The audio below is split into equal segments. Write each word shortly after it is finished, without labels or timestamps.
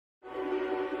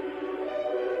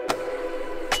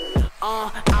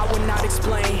I would not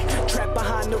explain. Trapped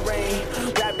behind the rain.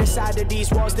 Wrapped inside of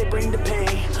these walls, they bring the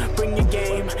pain. Bring your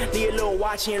game. Need a little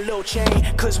watch and a little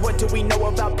chain. Cause what do we know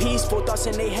about peaceful thoughts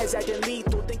in their heads acting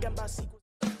lethal? Thinking about sequels.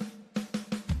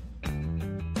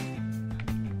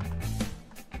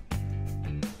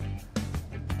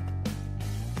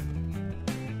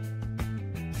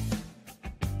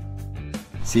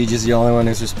 Siege is the only one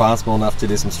who's responsible enough to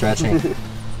do some stretching.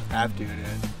 Have to, dude.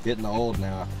 Getting old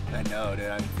now. I know, dude.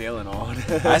 I'm feeling old.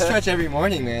 I stretch every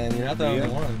morning, man. You're not the only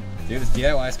one. Dude, this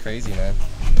DIY is crazy, man.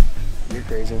 You're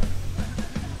crazy.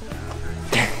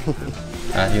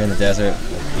 Out here in the desert,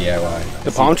 DIY.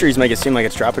 The palm trees make it seem like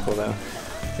it's tropical, though.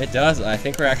 It does. I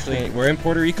think we're in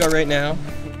Puerto Rico right now.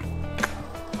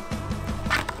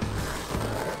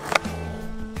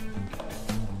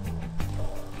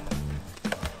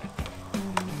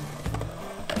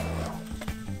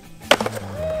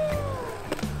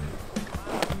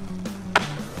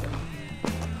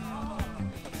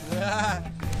 That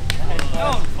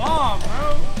was bomb,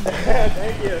 bro.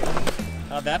 Thank you.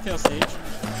 How'd that feel, Siege?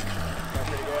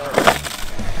 Pretty good.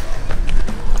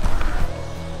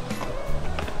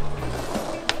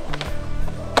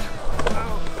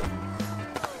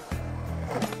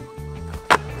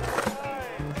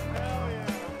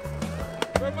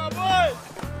 Where's my boy?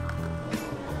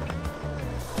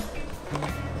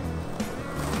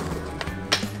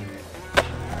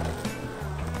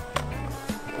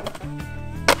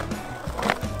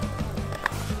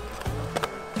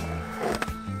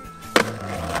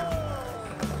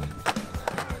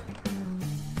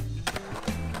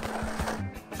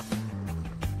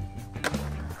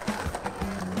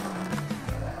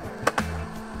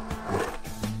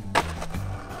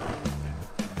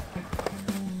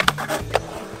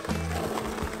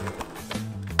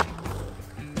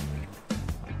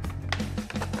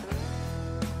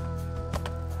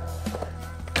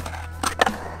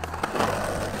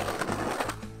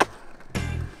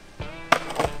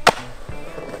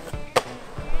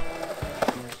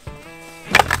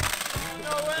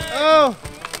 Oh!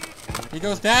 He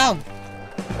goes down.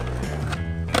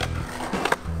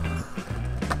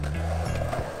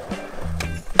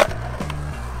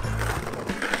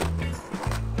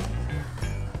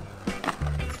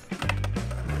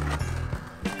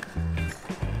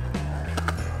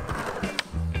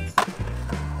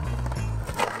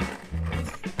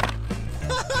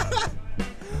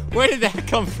 Where did that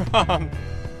come from?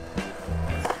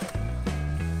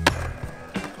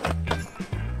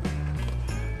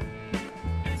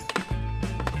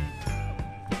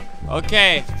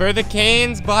 Okay, for the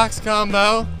Canes box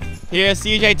combo, here's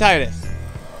CJ Titus.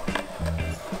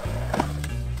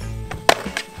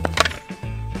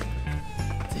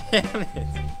 Damn it.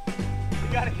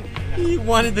 He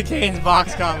wanted the Canes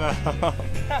box combo.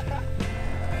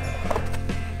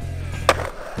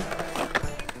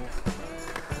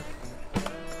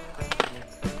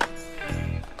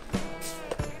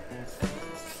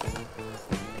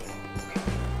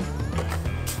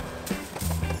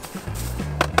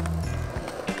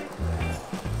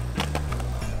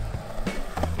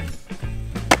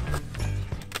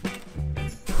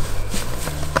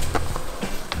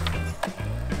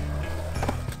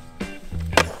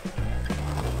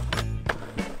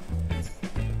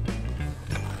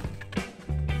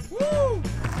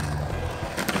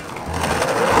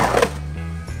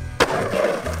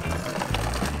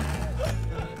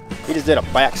 He just did a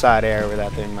backside air with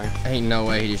that thing, man. Ain't no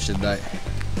way he just did that.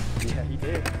 Yeah, he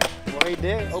did. Well, he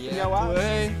did. Open your eyes.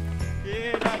 Way.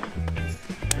 Yeah,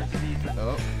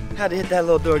 Oh. had to hit that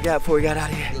little door gap before we got out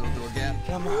of here. Little door gap.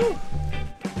 Come on.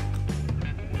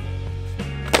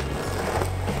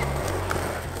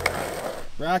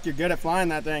 Brock, you're good at flying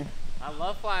that thing. I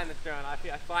love flying this drone. I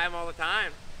fly them all the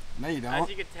time. No, you don't. As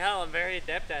you can tell, I'm very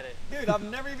adept at it. Dude, I've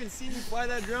never even seen you fly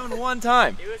that drone one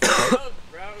time. It was so close,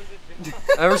 bro. It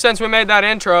was Ever since we made that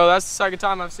intro, that's the second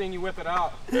time I've seen you whip it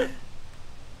out.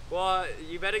 well,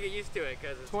 you better get used to it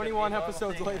because it's 21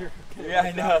 episodes later. Yeah,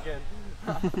 I know.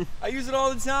 I use it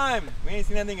all the time. We ain't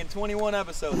seen that thing in 21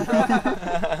 episodes,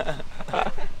 bro.